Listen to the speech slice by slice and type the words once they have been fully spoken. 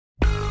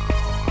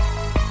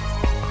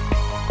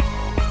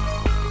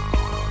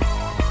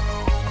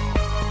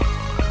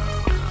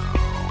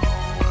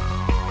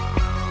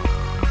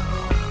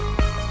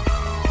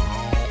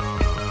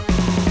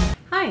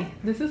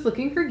This is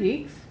Looking for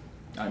Geeks,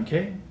 I'm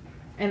Kay.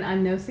 and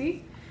I'm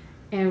Nosi,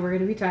 and we're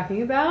going to be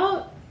talking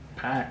about,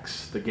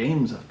 PAX, the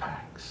games of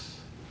PAX.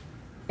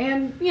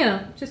 and,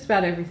 just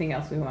about everything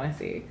else we want to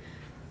see.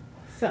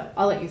 So,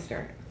 I'll let you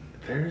start.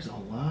 There's a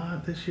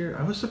lot this year.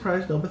 I was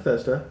surprised no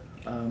Bethesda.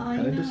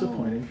 Kind of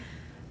disappointing.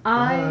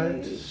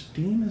 But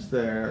Steam is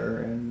there,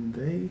 and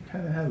they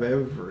kind of have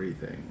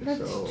everything.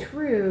 That's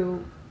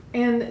true.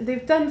 And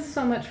they've done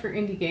so much for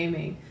indie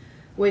gaming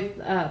with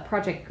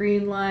Project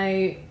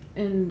Greenlight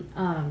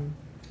and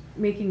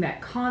making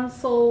that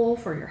console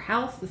for your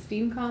house, the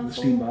Steam console. The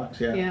Steam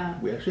box, yeah. Yeah.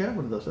 We actually have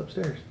one of those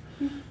upstairs.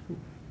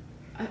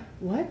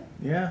 What?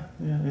 Yeah.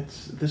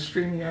 It's the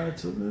streaming out.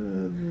 It's a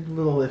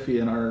little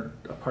iffy in our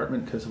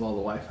apartment because of all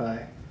the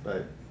Wi-Fi,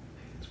 but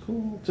it's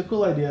cool. It's a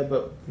cool idea,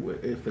 but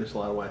if there's a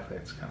lot of Wi-Fi,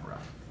 it's kind of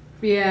rough.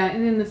 Yeah,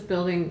 and in this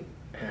building,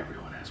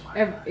 everyone has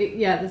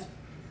Wi-Fi.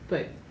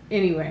 But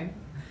anyway,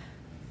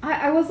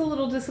 I was a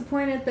little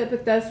disappointed that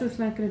Bethesda's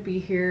not going to be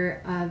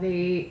here.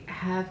 They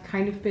have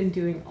kind of been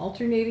doing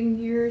alternating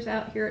years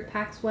out here at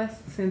PAX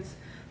West since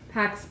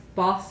PAX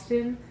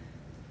Boston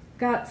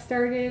got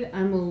started.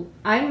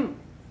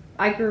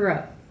 I grew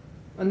up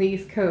on the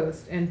East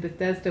Coast, and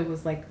Bethesda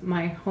was like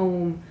my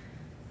home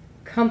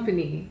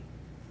company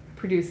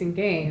producing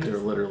games. They're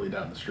literally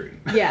down the street.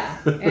 Yeah,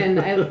 and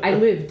I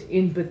lived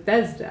in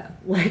Bethesda,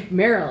 like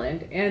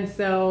Maryland, and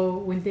so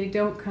when they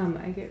don't come,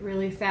 I get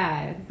really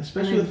sad.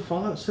 Especially with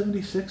Fallout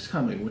 76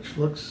 coming, which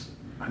looks,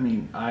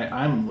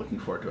 I'm looking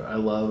forward to it. I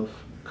love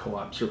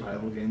co-op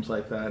survival games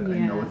like that. Yeah. I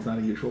know it's not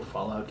a usual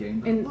Fallout game,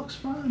 but it looks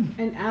fun.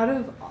 And out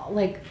of,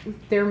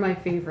 they're my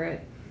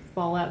favorite.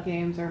 Fallout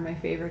games are my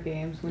favorite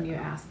games when you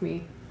ask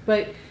me.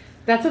 But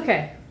that's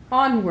okay.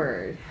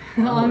 Onward.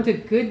 On to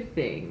good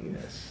things.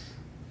 Yes.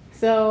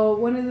 So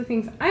one of the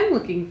things I'm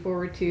looking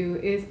forward to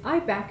is I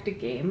backed a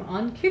game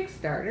on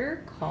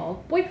Kickstarter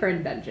called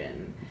Boyfriend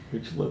Dungeon.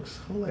 Which looks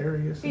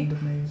hilarious and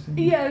amazing.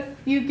 Yes,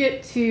 you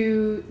get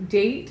to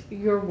date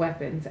your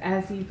weapons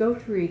as you go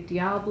through a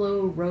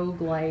Diablo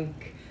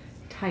roguelike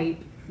type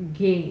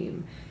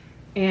game.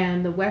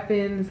 And the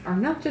weapons are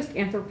not just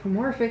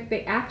anthropomorphic,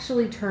 they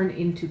actually turn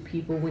into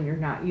people when you're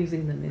not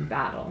using them in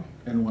battle.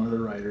 And one of the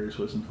writers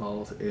was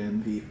involved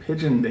in the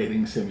pigeon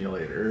dating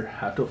simulator,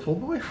 Hatoful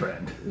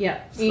Boyfriend.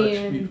 Yeah. So that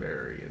should be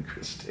very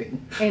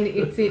interesting. And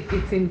it's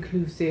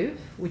inclusive,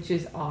 which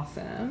is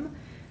awesome.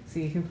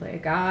 So you can play a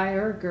guy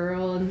or a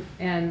girl,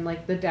 and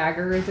like the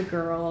dagger is a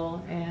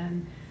girl,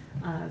 and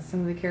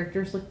some of the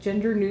characters look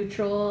gender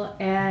neutral,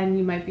 and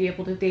you might be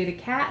able to date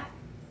a cat.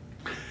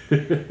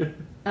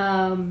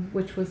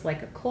 Which was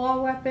like a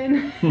claw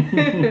weapon.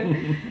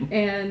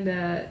 And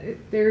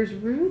there's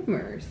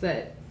rumors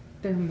that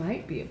there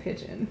might be a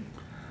pigeon.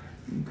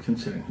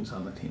 Considering who's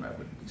on the team, I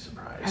wouldn't be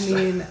surprised. I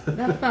mean,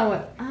 that's not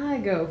what I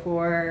go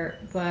for,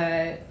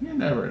 but... You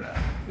never know.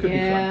 Could be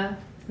fun.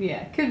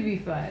 Yeah, could be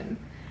fun.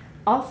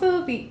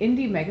 Also, the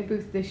Indie Mega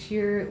Booth this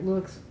year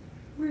looks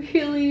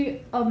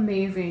really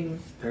amazing.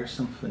 There's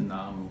some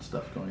phenomenal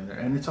stuff going there,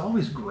 and it's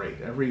always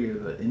great. Every year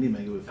the Indie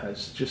Mega Booth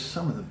has just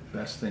some of the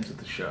best things at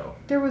the show.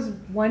 There was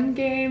one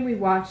game we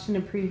watched in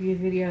a preview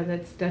video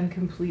that's done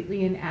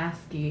completely in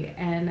ASCII,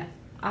 and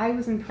I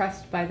was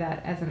impressed by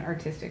that as an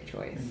artistic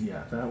choice.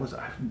 Yeah,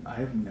 I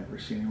have never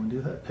seen anyone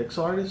do that.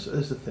 Pixel art is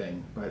a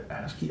thing, but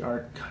ASCII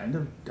art kind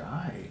of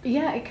died.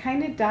 Yeah, it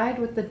kind of died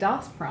with the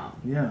DOS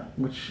prompt. Yeah,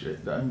 which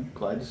I'm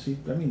glad to see.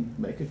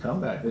 Make a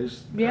comeback.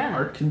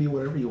 Art can be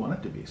whatever you want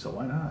it to be, so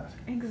why not?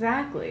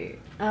 Exactly.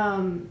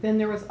 Then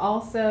there was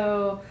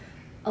also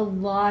a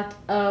lot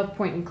of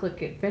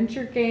point-and-click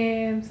adventure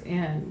games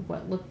and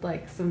what looked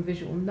like some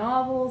visual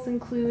novels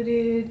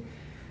included.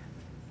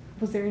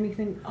 Was there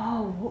anything?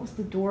 Oh, what was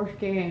the dwarf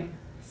game?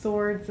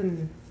 Swords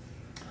and...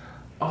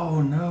 Oh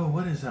no,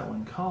 what is that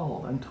one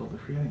called? I'm totally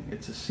forgetting.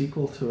 It's a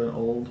sequel to an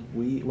old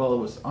Wii... Well, it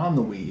was on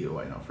the Wii U,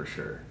 I know for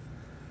sure.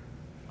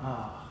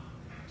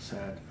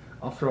 Sad.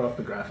 I'll throw up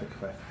the graphic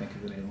if I think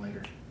of the name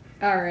later.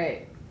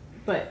 Alright,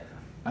 but...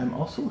 I'm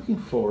also looking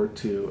forward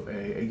to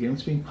a game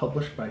that's being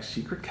published by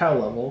Secret Cow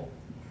Level.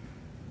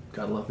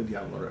 Gotta love the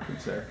Diablo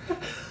reference there.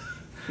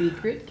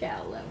 Secret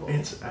Cow Level.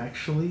 It's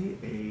actually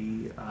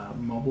a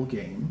mobile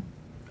game,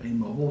 a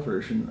mobile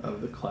version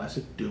of the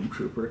classic Doom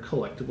Trooper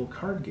collectible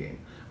card game,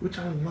 which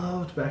I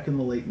loved back in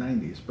the late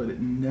 90s, but it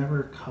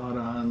never caught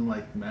on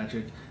like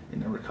Magic, it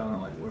never caught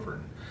on like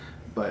Wyvern,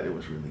 but it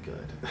was really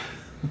good.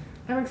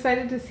 I'm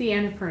excited to see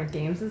Annapurna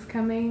Games is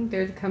coming.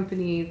 There's a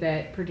company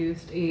that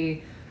produced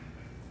a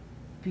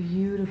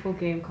beautiful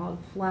game called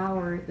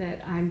Flower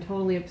that I'm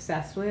totally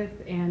obsessed with,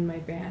 and my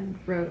band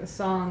wrote a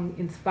song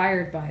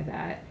inspired by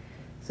that.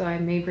 So I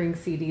may bring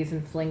CDs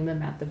and fling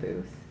them at the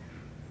booth.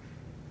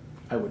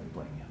 I wouldn't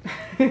blame you.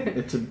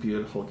 It's a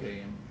beautiful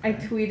game. I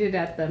tweeted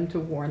at them to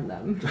warn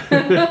them.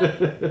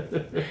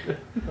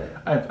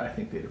 I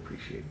think they'd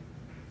appreciate,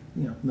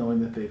 knowing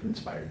that they've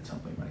inspired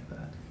something like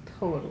that.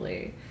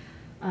 Totally.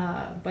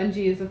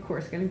 Bungie is, of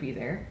course, going to be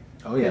there.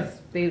 Oh yeah.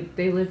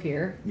 They live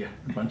here. Yeah,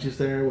 Bungie's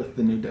there with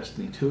the new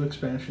Destiny 2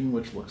 expansion,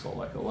 which looks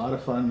like a lot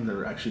of fun.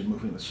 They're actually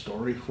moving the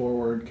story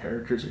forward.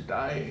 Characters are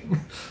dying.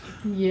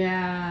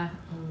 Yeah.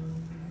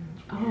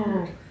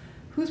 Oh,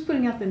 who's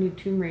putting out the new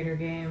Tomb Raider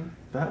game?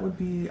 That would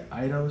be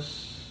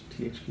Eidos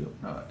THQ.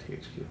 No, not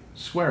THQ.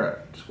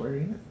 Square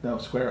Enix? No,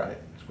 Square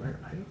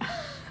Eidos.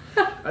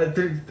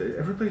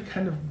 Everybody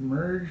kind of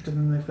merged, and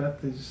then they've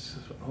got these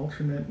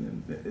alternate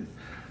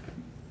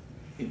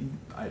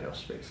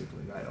Eidos,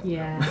 basically. I don't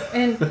know.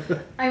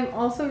 And I'm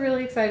also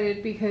really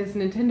excited because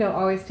Nintendo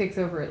always takes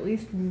over at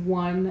least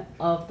one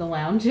of the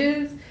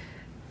lounges,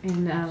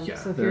 and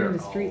so if you're into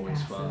street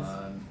passes.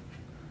 Fun.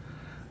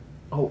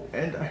 Oh,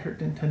 and I heard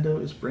Nintendo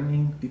is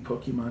bringing the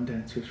Pokemon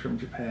dancers from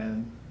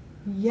Japan.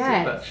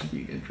 Yes. So that should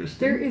be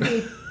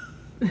interesting.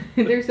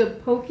 There's a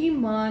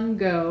Pokemon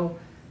Go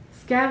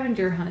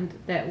scavenger hunt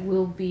that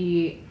will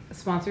be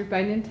sponsored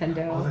by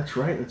Nintendo. Oh, that's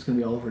right. That's going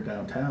to be all over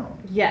downtown.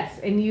 Yes,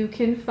 and you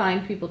can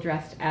find people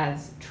dressed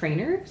as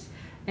trainers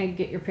and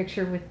get your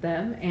picture with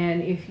them.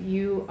 And if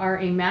you are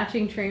a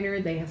matching trainer,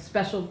 they have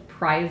special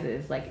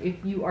prizes. Like if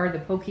you are the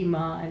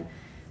Pokemon,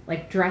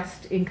 like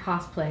dressed in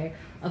cosplay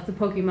of the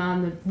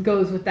Pokemon that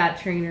goes with that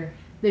trainer,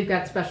 they've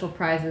got special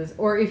prizes.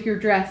 Or if you're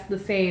dressed the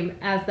same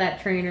as that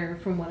trainer,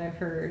 from what I've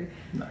heard.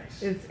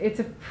 Nice. It's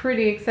a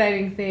pretty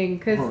exciting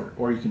thing.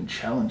 Or you can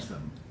challenge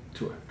them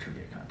to a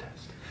trivia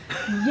contest.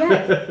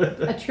 Yes,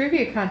 a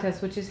trivia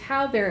contest, which is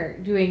how they're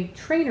doing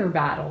trainer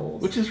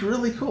battles. Which is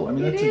really cool. I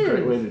mean, that's a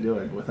great way to do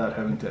it without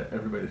having to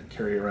everybody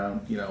carry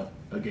around,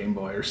 a Game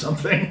Boy or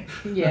something.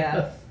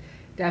 Yes,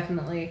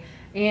 definitely.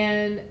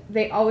 And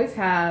they always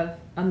have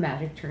a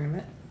Magic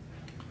tournament.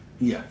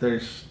 Yeah,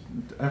 there's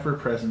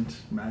ever-present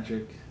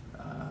Magic.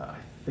 I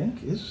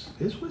think is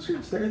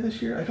Wizards there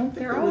this year? I don't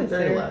think they were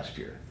there last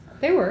year.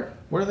 They were.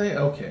 Were they?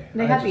 Okay.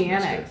 They had the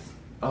annex.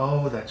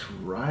 Oh, that's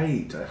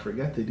right. I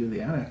forget they do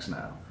the annex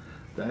now.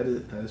 That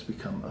has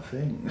become a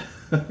thing.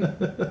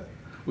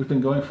 We've been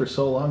going for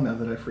so long now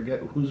that I forget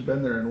who's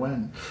been there and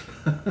when.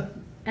 And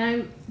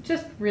I'm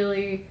just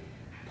really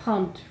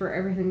pumped for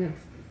everything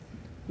that's...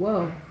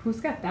 Whoa,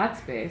 who's got that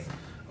space?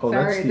 Oh,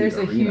 sorry, that's there's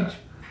arena. A huge...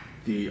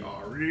 The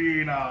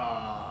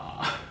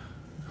arena!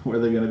 Where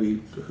they're going to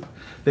be...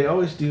 They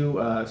always do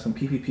some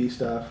PvP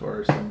stuff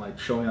or some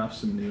showing off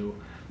some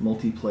new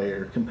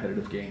multiplayer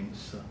competitive games.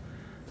 So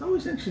it's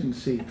always interesting to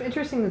see. It's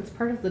interesting it's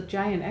part of the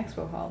giant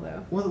expo hall,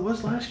 though. Well, it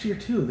was last year,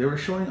 too. They were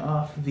showing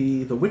off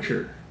the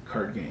Witcher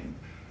card game.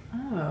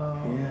 Oh.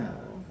 Yeah.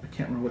 I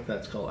can't remember what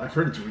that's called. I've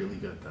heard it's really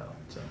good, though.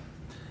 So,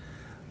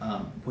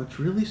 what's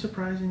really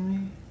surprising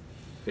me,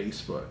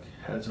 Facebook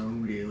has a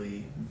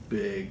really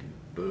big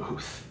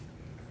booth.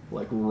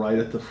 Right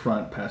at the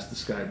front, past the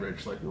Sky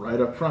Bridge. Right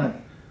up front.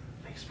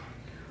 Facebook.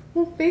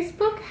 Well,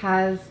 Facebook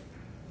has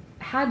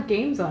had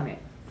games on it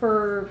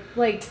for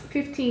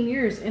 15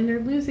 years, and they're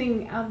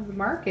losing out of the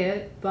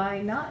market by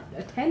not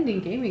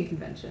attending gaming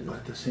conventions. But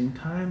at the same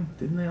time,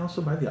 didn't they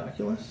also buy the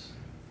Oculus?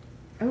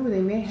 Oh,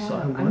 they may have. So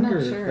I I'm wonder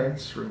not sure. if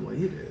that's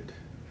related.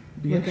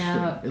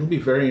 It'll be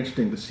very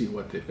interesting to see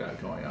what they've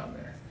got going on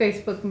there.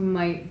 Facebook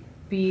might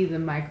be the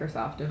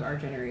Microsoft of our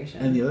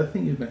generation. And the other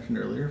thing you mentioned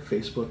earlier,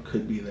 Facebook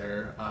could be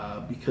there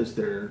because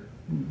they're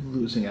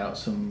losing out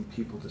some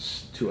people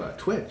to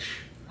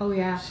Twitch. Oh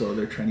yeah. So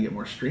they're trying to get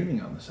more streaming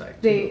on the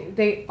site too.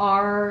 They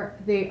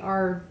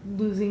are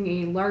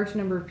losing a large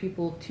number of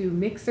people to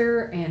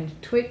Mixer and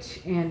Twitch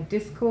and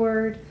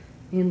Discord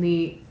in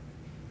the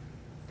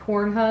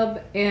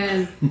Pornhub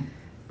and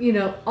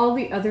all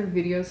the other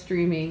video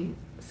streaming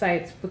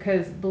sites,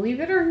 because believe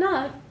it or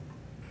not,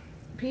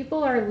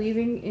 people are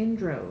leaving in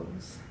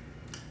droves.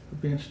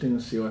 It'd be interesting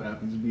to see what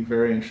happens. It'd be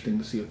very interesting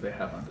to see what they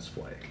have on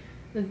display.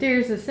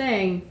 There's a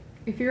saying,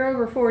 if you're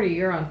over 40,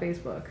 you're on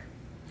Facebook.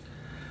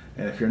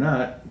 And if you're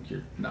not,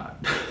 you're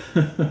not.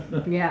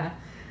 Yeah.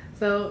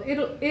 So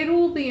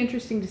it'll be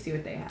interesting to see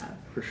what they have.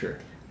 For sure.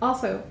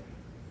 Also,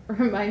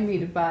 remind me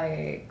to buy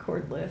a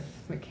cordless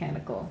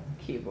mechanical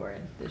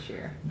keyboard this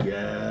year.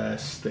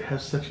 Yes, they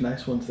have such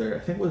nice ones there. I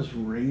think it was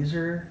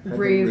Razer had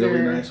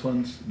really nice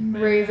ones.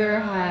 Man.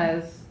 Razer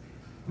has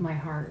my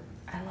heart.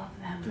 I love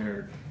them.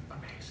 They're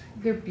amazing.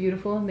 They're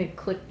beautiful and they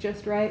click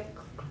just right.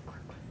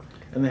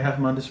 And they have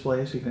them on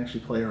display so you can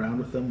actually play around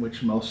with them,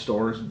 which most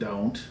stores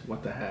don't.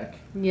 What the heck?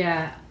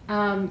 Yeah.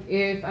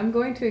 If I'm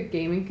going to a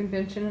gaming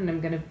convention and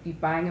I'm going to be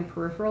buying a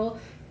peripheral,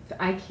 if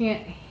I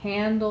can't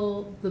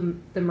handle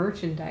the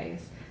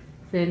merchandise,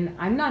 then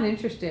I'm not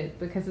interested,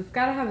 because it's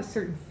got to have a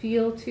certain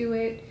feel to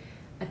it,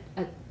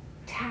 a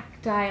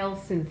tactile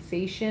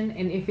sensation,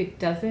 and if it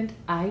doesn't,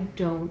 I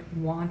don't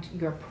want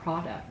your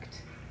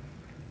product.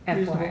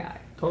 Reasonable. FYI.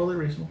 Totally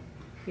reasonable.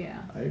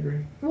 Yeah. I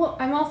agree. Well,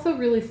 I'm also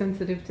really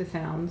sensitive to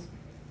sounds,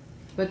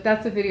 but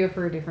that's a video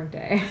for a different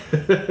day.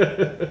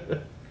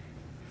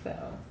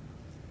 So,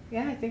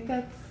 yeah, I think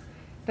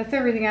that's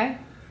everything I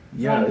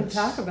wanted to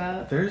talk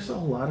about. There's a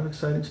lot of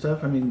exciting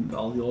stuff. I mean,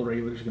 all the old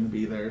regulars are going to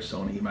be there.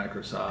 Sony,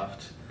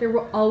 Microsoft. There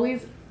will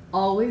always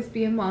always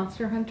be a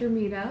Monster Hunter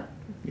meetup.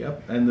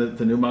 Yep, and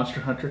the new Monster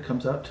Hunter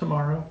comes out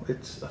tomorrow.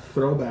 It's a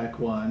throwback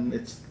one.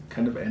 It's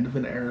kind of end of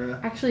an era.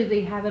 Actually,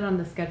 they have it on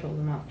the schedule.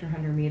 The Monster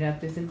Hunter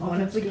meetup is in one of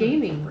that's the good.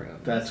 gaming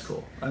rooms. That's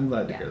cool. I'm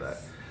glad to hear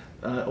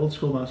that. Old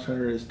school Monster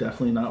Hunter is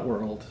definitely not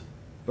World,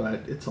 but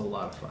it's a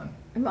lot of fun.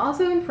 I'm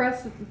also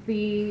impressed that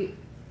the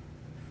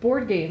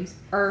board games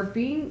are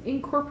being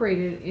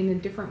incorporated in a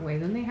different way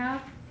than they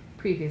have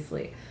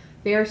previously.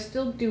 They are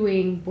still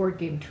doing board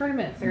game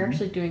tournaments. They're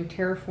actually doing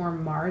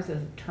Terraform Mars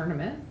as a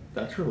tournament.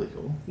 That's really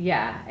cool.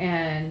 Yeah,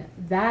 and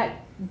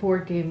that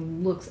board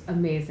game looks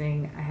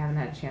amazing. I haven't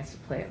had a chance to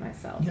play it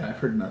myself. Yeah, I've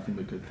heard nothing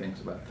but good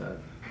things about that.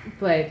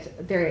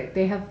 But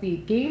they have the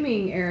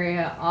gaming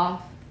area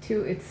off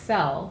to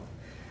itself,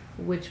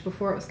 which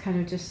before it was kind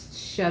of just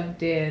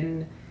shoved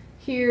in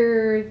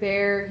here,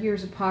 there,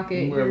 here's a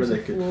pocket, Wherever here's they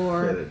a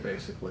floor. could fit it,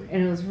 basically.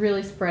 And it was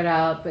really spread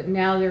out, but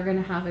now they're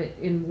going to have it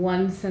in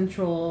one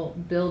central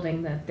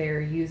building that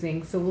they're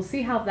using. So we'll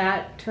see how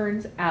that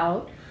turns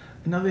out.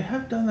 Now, they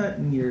have done that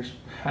in years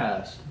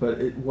past, but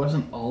it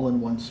wasn't all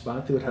in one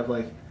spot. They would have,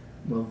 like,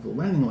 well, the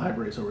lending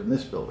library is over in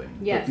this building.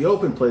 Yes. But the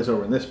open play is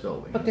over in this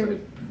building. But It's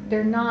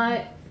they're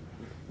not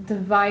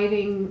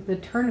dividing the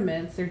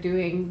tournaments. They're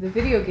doing the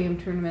video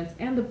game tournaments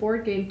and the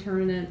board game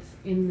tournaments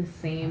in the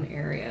same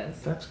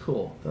areas. That's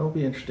cool. That'll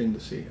be interesting to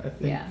see. I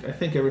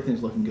think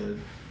everything's looking good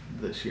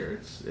this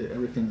year.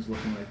 Everything's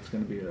looking like it's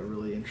going to be a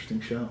really interesting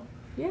show.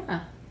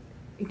 Yeah.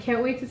 I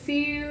can't wait to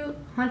see you.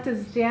 Hunt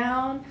us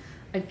down.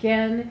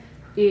 Again,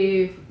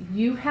 if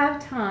you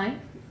have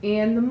time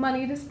and the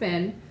money to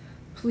spend,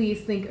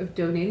 please think of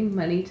donating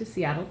money to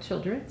Seattle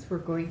Children's. We're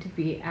going to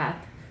be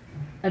at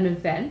an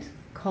event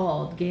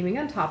called Gaming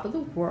on Top of the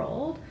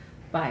World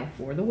by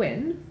For the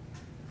Win.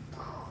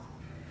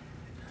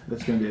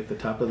 That's going to be at the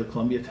top of the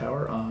Columbia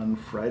Tower on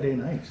Friday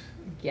night.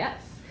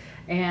 Yes.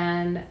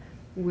 And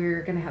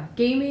we're going to have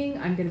gaming.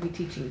 I'm going to be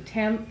teaching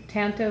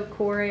Tanto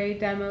Core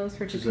demos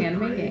for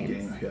Japanime games.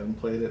 Game. If you haven't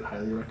played it,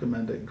 highly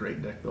recommend it.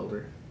 Great deck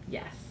builder.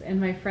 Yes. And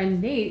my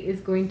friend Nate is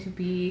going to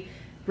be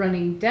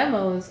running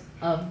demos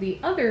of the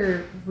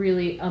other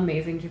really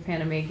amazing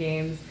Japanime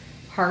games,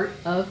 Heart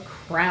of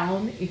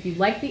Crown. If you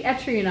like the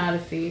Etrian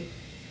Odyssey,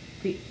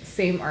 the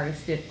same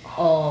artist did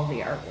all the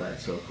artwork.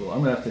 That's so cool.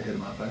 I'm going to have to hit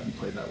him up. I haven't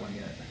played that one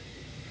yet.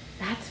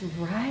 That's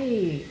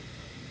right.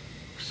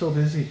 We're so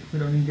busy. We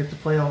don't even get to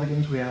play all the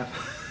games we have.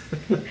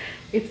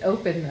 It's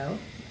open, though.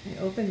 I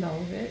opened all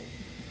of it.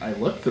 I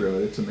looked through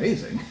it. It's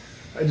amazing.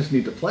 I just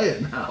need to play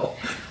it now.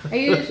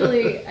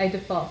 I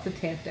default to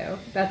Tanto.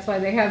 That's why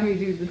they have me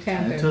do the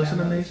Tanto Tanto's demos.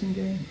 an amazing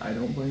game. I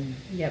don't blame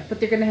you. Yeah,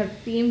 but they're going to have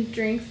themed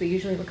drinks. They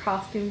usually have a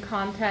costume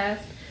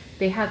contest.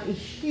 They have a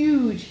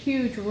huge,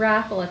 huge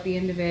raffle at the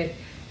end of it.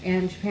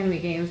 And Japanime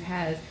Games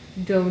has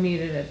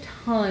donated a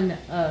ton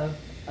of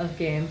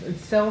games. And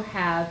so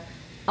have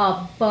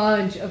a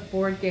bunch of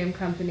board game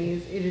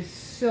companies. It is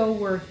so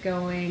worth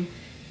going.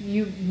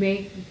 You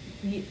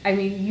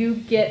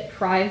get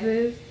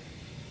prizes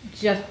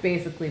just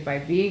basically by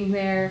being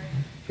there.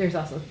 There's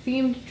also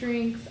themed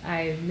drinks.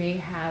 I may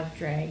have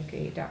drank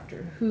a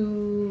Doctor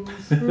Who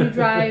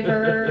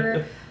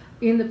screwdriver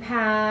in the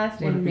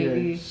past, and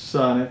maybe a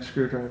sonic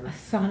screwdriver. A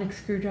sonic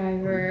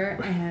screwdriver,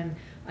 and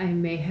I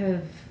may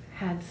have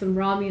had some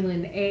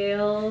Romulan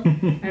ale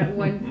at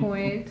one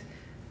point.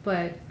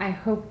 But I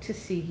hope to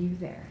see you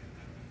there.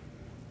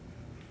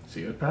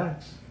 See you at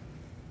PAX.